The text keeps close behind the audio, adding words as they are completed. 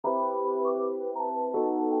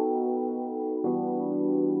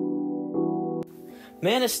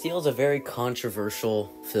Man of Steel is a very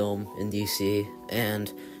controversial film in DC,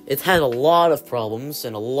 and it's had a lot of problems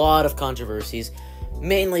and a lot of controversies,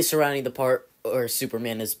 mainly surrounding the part where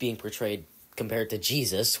Superman is being portrayed compared to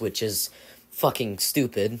Jesus, which is fucking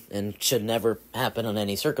stupid and should never happen on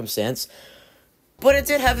any circumstance. But it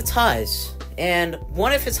did have its highs, and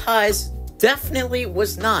one of its highs definitely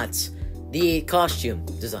was not the costume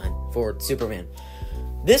design for Superman.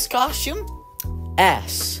 This costume,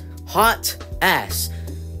 ass. Hot ass.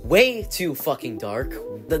 Way too fucking dark.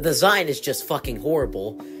 The design is just fucking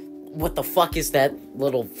horrible. What the fuck is that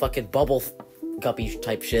little fucking bubble guppy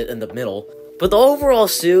type shit in the middle? But the overall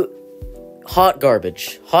suit, hot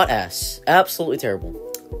garbage. Hot ass. Absolutely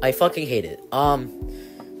terrible. I fucking hate it.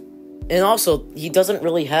 And also, he doesn't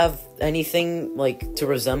really have anything, like, to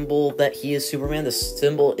resemble that he is Superman. The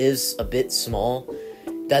symbol is a bit small.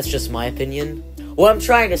 That's just my opinion. What I'm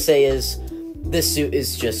trying to say is, this suit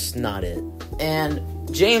is just not it. And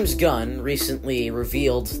James Gunn recently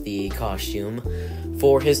revealed the costume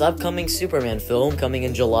for his upcoming Superman film coming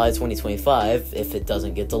in July 2025, if it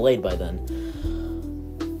doesn't get delayed by then.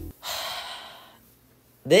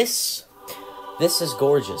 This is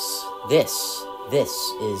gorgeous. This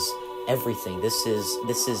is everything. This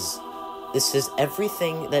is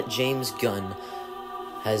everything that James Gunn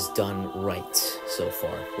has done right so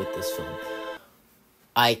far with this film.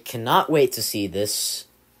 I cannot wait to see this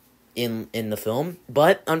in the film,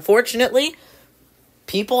 but unfortunately,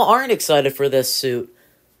 people aren't excited for this suit.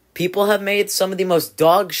 People have made some of the most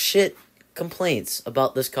dog shit complaints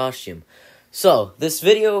about this costume. So, this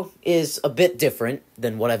video is a bit different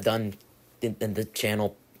than what I've done in the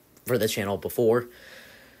channel, for the channel before.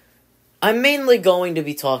 I'm mainly going to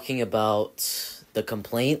be talking about the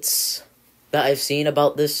complaints that I've seen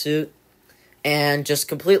about this suit, and just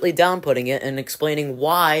completely downputting it and explaining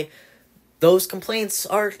why those complaints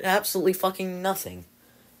are absolutely fucking nothing.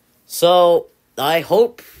 So, I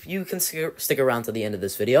hope you can stick around to the end of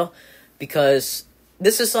this video, because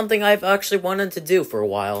this is something I've actually wanted to do for a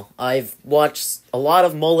while. I've watched a lot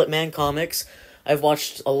of Mullet Man comics, I've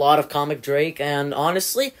watched a lot of Comic Drake, and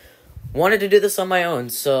honestly, wanted to do this on my own,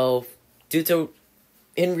 so due to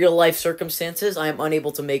in real life circumstances, I am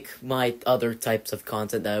unable to make my other types of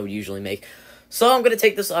content that I would usually make. So I'm going to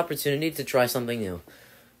take this opportunity to try something new.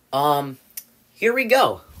 Here we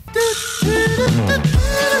go.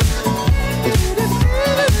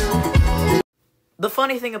 The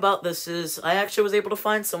funny thing about this is, I actually was able to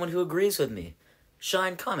find someone who agrees with me.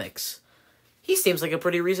 Shine Comics. He seems like a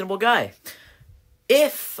pretty reasonable guy.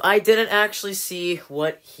 If I didn't actually see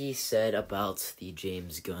what he said about the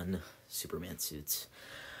James Gunn Superman suits.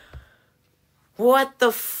 What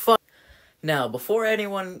the fuck? Now, before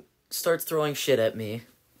anyone starts throwing shit at me,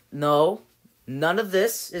 no, none of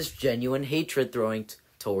this is genuine hatred throwing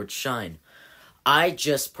towards Shine. I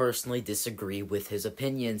just personally disagree with his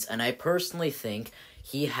opinions, and I personally think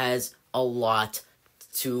he has a lot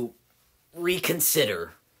to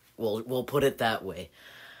reconsider. We'll put it that way.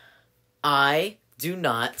 I do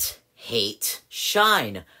not hate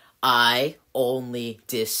Shine. I only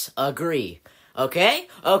disagree. Okay?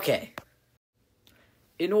 Okay.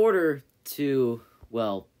 In order to,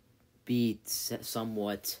 well, be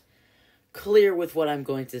somewhat clear with what I'm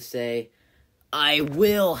going to say, I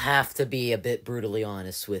will have to be a bit brutally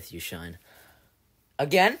honest with you, Shine.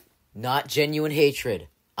 Again, not genuine hatred.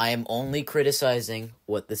 I am only criticizing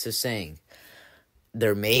what this is saying.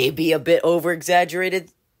 There may be a bit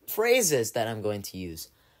over-exaggerated phrases that I'm going to use,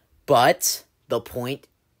 but the point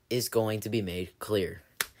is going to be made clear.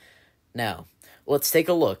 Now, let's take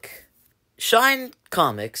a look. Shine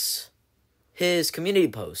Comics, his community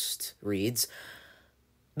post reads,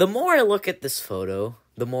 "The more I look at this photo,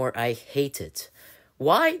 the more I hate it.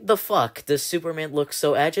 Why the fuck does Superman look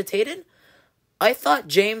so agitated? I thought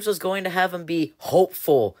James was going to have him be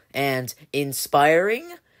hopeful and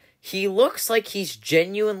inspiring. He looks like he's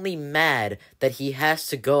genuinely mad that he has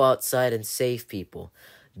to go outside and save people.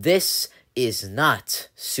 This is not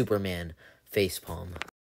Superman." Facepalm.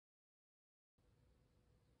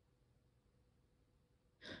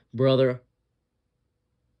 Brother,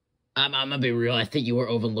 I'm gonna be real, I think you were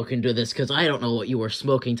overlooking to this, because I don't know what you were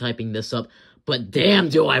smoking typing this up, but damn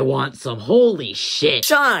do I want some, holy shit!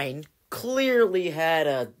 Shine clearly had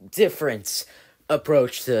a different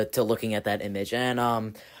approach to looking at that image,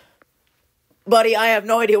 and, buddy, I have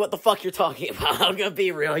no idea what the fuck you're talking about, I'm gonna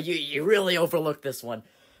be real, you really overlooked this one.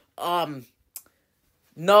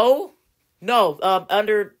 No,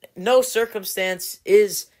 under no circumstance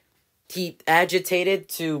is he agitated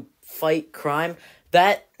to fight crime.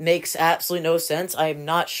 That makes absolutely no sense. I'm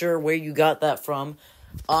not sure where you got that from.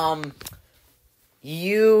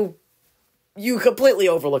 You you completely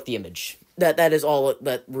overlook the image. That is all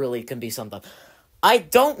that really can be summed up. I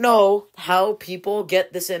don't know how people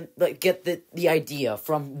get this get the idea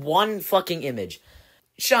from one fucking image.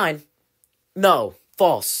 Shine, no,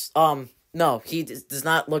 false. No, he does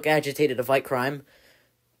not look agitated to fight crime.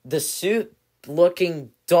 The suit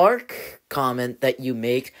looking dark comment that you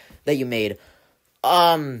made.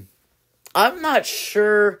 I'm not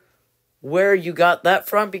sure where you got that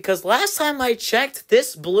from, because last time I checked,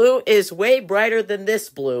 this blue is way brighter than this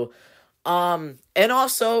blue. And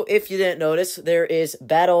also, if you didn't notice, there is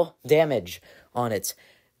battle damage on it.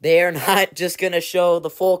 They are not just gonna show the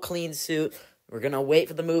full clean suit. We're gonna wait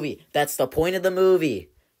for the movie. That's the point of the movie.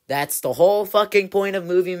 That's the whole fucking point of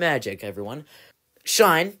movie magic, everyone.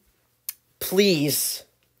 Shine, please,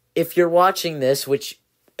 if you're watching this, which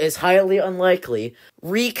is highly unlikely,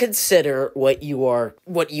 reconsider what you are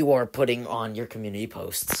putting on your community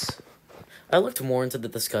posts. I looked more into the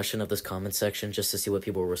discussion of this comment section just to see what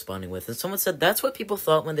people were responding with, and someone said that's what people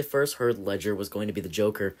thought when they first heard Ledger was going to be the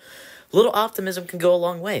Joker. A little optimism can go a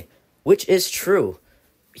long way, which is true.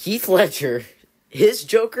 Heath Ledger, his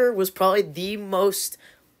Joker was probably the most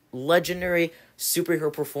legendary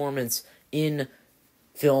superhero performance in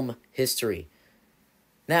film history.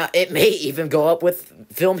 Now, it may even go up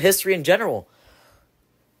with film history in general.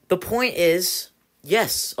 The point is,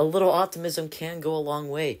 yes, a little optimism can go a long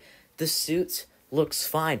way. The suit looks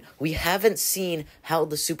fine. We haven't seen how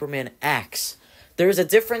the Superman acts. There's a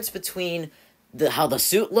difference between how the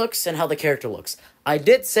suit looks and how the character looks. I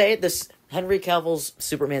did say this Henry Cavill's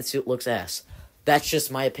Superman suit looks ass. That's just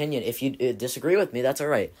my opinion. If you disagree with me, that's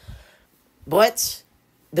alright. But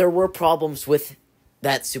there were problems with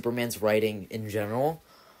that Superman's writing in general,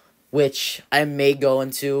 which I may go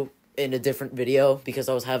into in a different video, because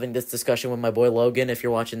I was having this discussion with my boy Logan. If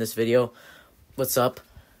you're watching this video, what's up?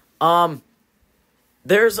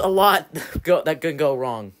 There's a lot that could go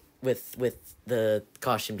wrong with the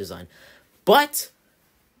costume design. But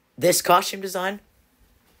this costume design,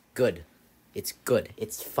 good. It's good.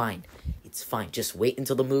 It's fine. It's fine. Just wait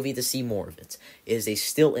until the movie to see more of it. It is a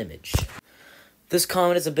still image. This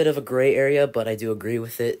comment is a bit of a gray area, but I do agree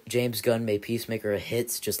with it. James Gunn made Peacemaker a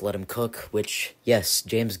hit, just let him cook, which, yes,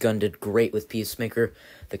 James Gunn did great with Peacemaker.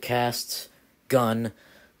 The cast, Gunn,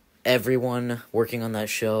 everyone working on that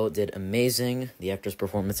show did amazing. The actors'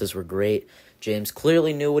 performances were great. James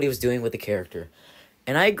clearly knew what he was doing with the character.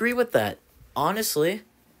 And I agree with that. Honestly,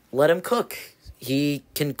 let him cook. He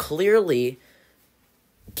can clearly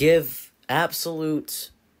give absolute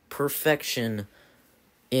perfection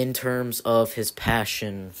in terms of his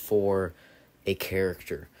passion for a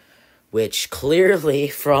character, which clearly,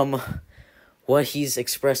 from what he's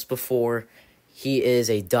expressed before, he is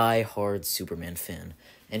a die-hard Superman fan.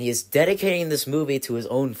 And he is dedicating this movie to his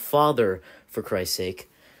own father, for Christ's sake.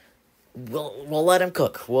 We'll let him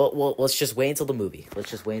cook. Let's just wait until the movie.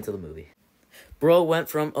 Bro went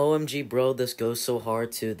from, OMG bro, this goes so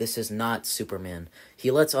hard, to, this is not Superman. He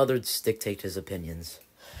lets others dictate his opinions.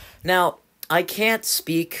 Now, I can't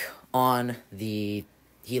speak on the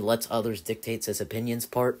he lets others dictate his opinions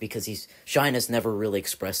part, because Shine has never really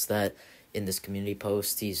expressed that in this community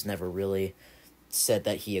post. He's never really said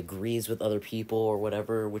that he agrees with other people or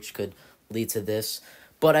whatever, which could lead to this.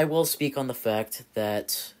 But I will speak on the fact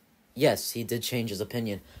that, yes, he did change his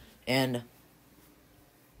opinion. And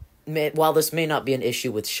while this may not be an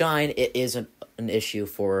issue with Shine, it is an issue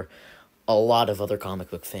for a lot of other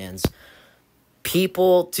comic book fans.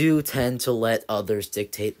 People do tend to let others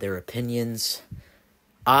dictate their opinions.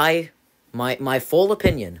 My full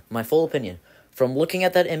opinion, from looking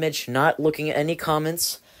at that image, not looking at any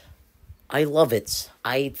comments, I love it.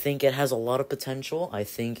 I think it has a lot of potential. I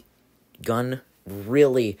think Gunn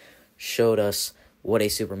really showed us what a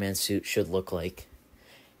Superman suit should look like.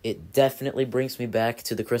 It definitely brings me back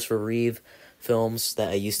to the Christopher Reeve films that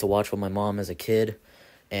I used to watch with my mom as a kid,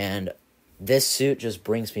 and this suit just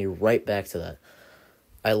brings me right back to that.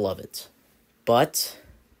 I love it. But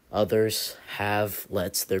others have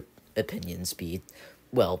let their opinions be,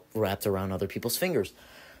 wrapped around other people's fingers,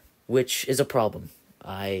 which is a problem.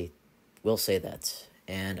 I will say that.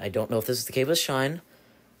 And I don't know if this is the case with Shine,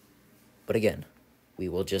 but again, we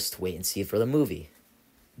will just wait and see for the movie.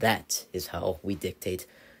 That is how we dictate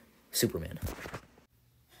Superman.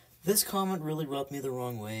 This comment really rubbed me the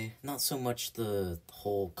wrong way. Not so much the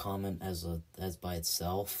whole comment as by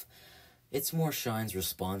itself. It's more Shine's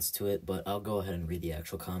response to it, but I'll go ahead and read the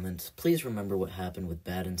actual comment. Please remember what happened with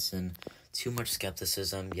Battinson. Too much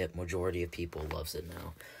skepticism, yet majority of people loves it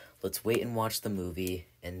now. Let's wait and watch the movie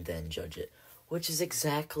and then judge it. Which is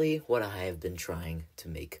exactly what I have been trying to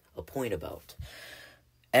make a point about.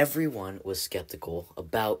 Everyone was skeptical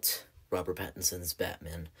about Robert Pattinson's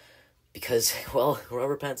Batman. Because, well,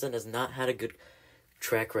 Robert Pattinson has not had a good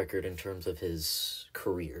track record in terms of his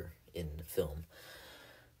career in film.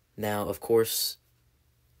 Now, of course,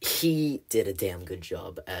 he did a damn good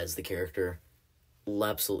job as the character. Will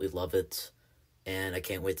absolutely love it. And I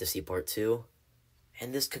can't wait to see part 2.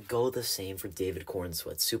 And this could go the same for David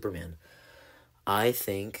Cornsweet's Superman. I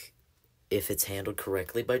think if it's handled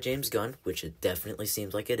correctly by James Gunn, which it definitely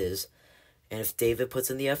seems like it is, and if David puts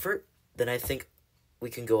in the effort, then I think we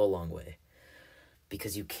can go a long way.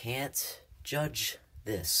 Because you can't judge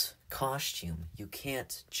this costume. You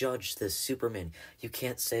can't judge this Superman. You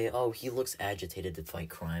can't say, oh, he looks agitated to fight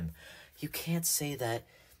crime. You can't say that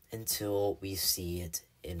until we see it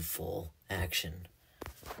in full action.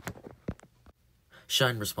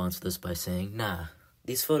 Shine responds to this by saying, nah,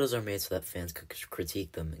 these photos are made so that fans could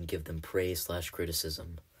critique them and give them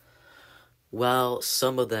praise/criticism. While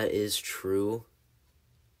some of that is true,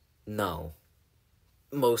 no.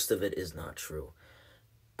 Most of it is not true.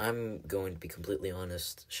 I'm going to be completely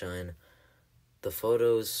honest, Shine. The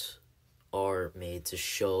photos are made to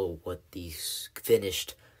show what the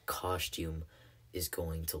finished costume is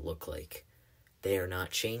going to look like. They are not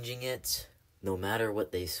changing it. No matter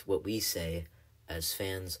what we say as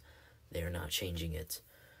fans, they are not changing it.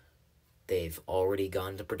 They've already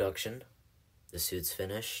gone to production. The suit's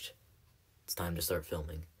finished. It's time to start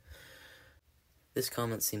filming. This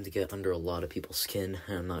comment seemed to get under a lot of people's skin,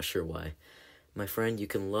 and I'm not sure why. My friend, you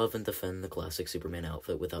can love and defend the classic Superman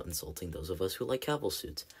outfit without insulting those of us who like caval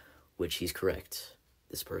suits, which he's correct.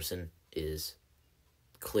 This person is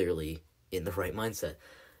clearly in the right mindset.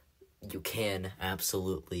 You can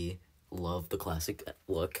absolutely love the classic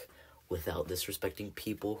look without disrespecting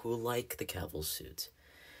people who like the caval suit.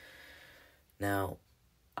 Now,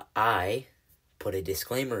 I put a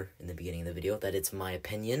disclaimer in the beginning of the video that it's my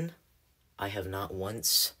opinion. I have not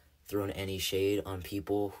once thrown any shade on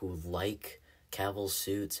people who like caval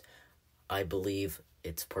suits. I believe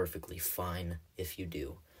it's perfectly fine if you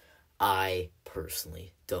do. I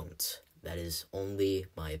personally don't. That is only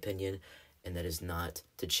my opinion, and that is not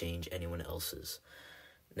to change anyone else's.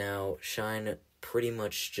 Now, Shine pretty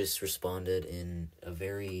much just responded in a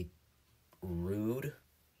very rude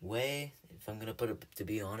way, if I'm gonna put it to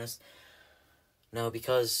be honest. Now,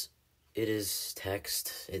 because it is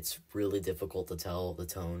text, it's really difficult to tell the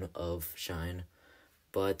tone of Shine,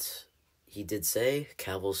 but he did say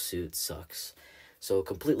caval suit sucks. So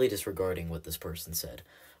completely disregarding what this person said.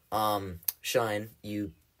 Shine,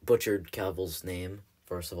 you butchered Cavil's name,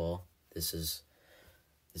 first of all. This is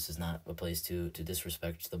not a place to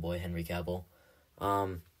disrespect the boy Henry Cavill.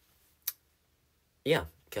 Yeah,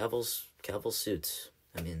 Cavill's suits.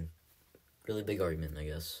 I mean, really big argument, I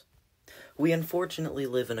guess. We unfortunately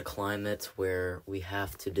live in a climate where we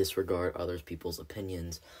have to disregard other people's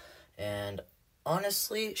opinions, and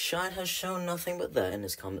honestly, Shine has shown nothing but that in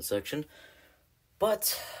his comment section.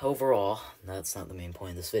 But overall, that's not the main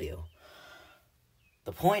point of this video.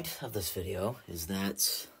 The point of this video is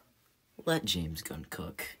that let James Gunn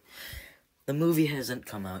cook. The movie hasn't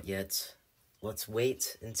come out yet. Let's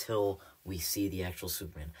wait until we see the actual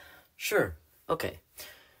Superman. Sure, okay.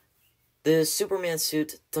 The Superman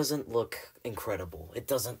suit doesn't look incredible. It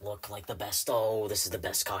doesn't look like the best, oh, this is the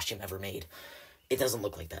best costume ever made. It doesn't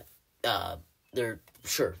look like that.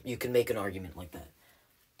 Sure, you can make an argument like that.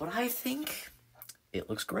 But I think it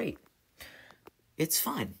looks great. It's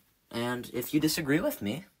fine. And if you disagree with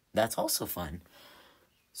me, that's also fine.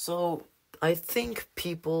 So, I think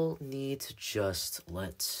people need to just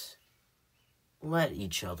let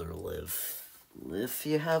each other live. If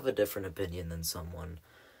you have a different opinion than someone,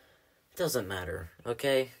 it doesn't matter,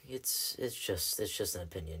 okay? It's just an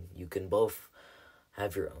opinion. You can both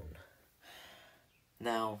have your own.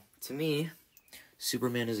 Now, to me,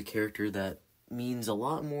 Superman is a character that means a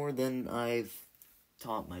lot more than I've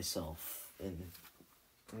taught myself in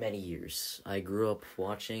many years. I grew up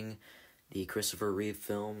watching the Christopher Reeve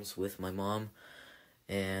films with my mom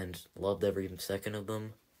and loved every second of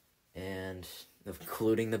them, and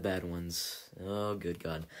including the bad ones. Oh, good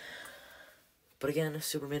God. But again,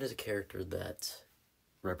 Superman is a character that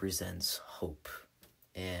represents hope,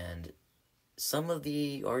 and some of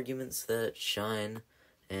the arguments that Shine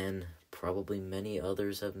and probably many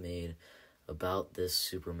others have made about this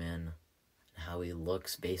Superman and how he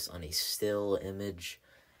looks based on a still image.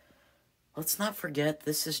 Let's not forget,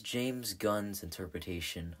 this is James Gunn's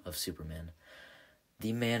interpretation of Superman.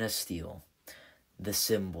 The Man of Steel. The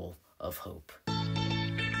symbol of hope.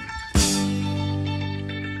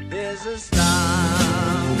 There's a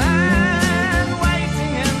starman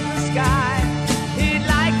waiting in the sky. He'd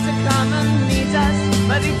like to come and meet us,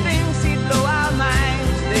 but he thinks he'd blow our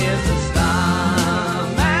minds. There's a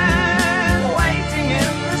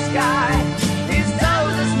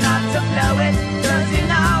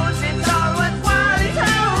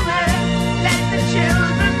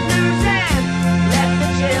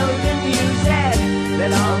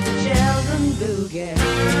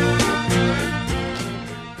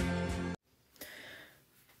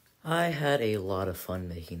had a lot of fun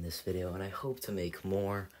making this video, and I hope to make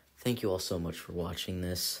more. Thank you all so much for watching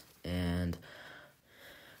this, and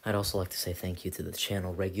I'd also like to say thank you to the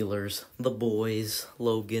channel regulars, the boys,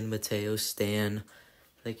 Logan, Mateo, Stan.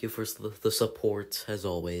 Thank you for the support, as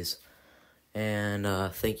always. And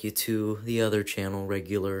thank you to the other channel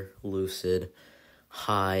regular, Lucid.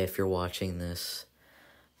 Hi, if you're watching this.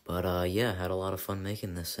 But yeah, had a lot of fun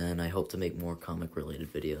making this, and I hope to make more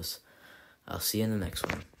comic-related videos. I'll see you in the next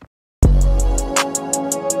one.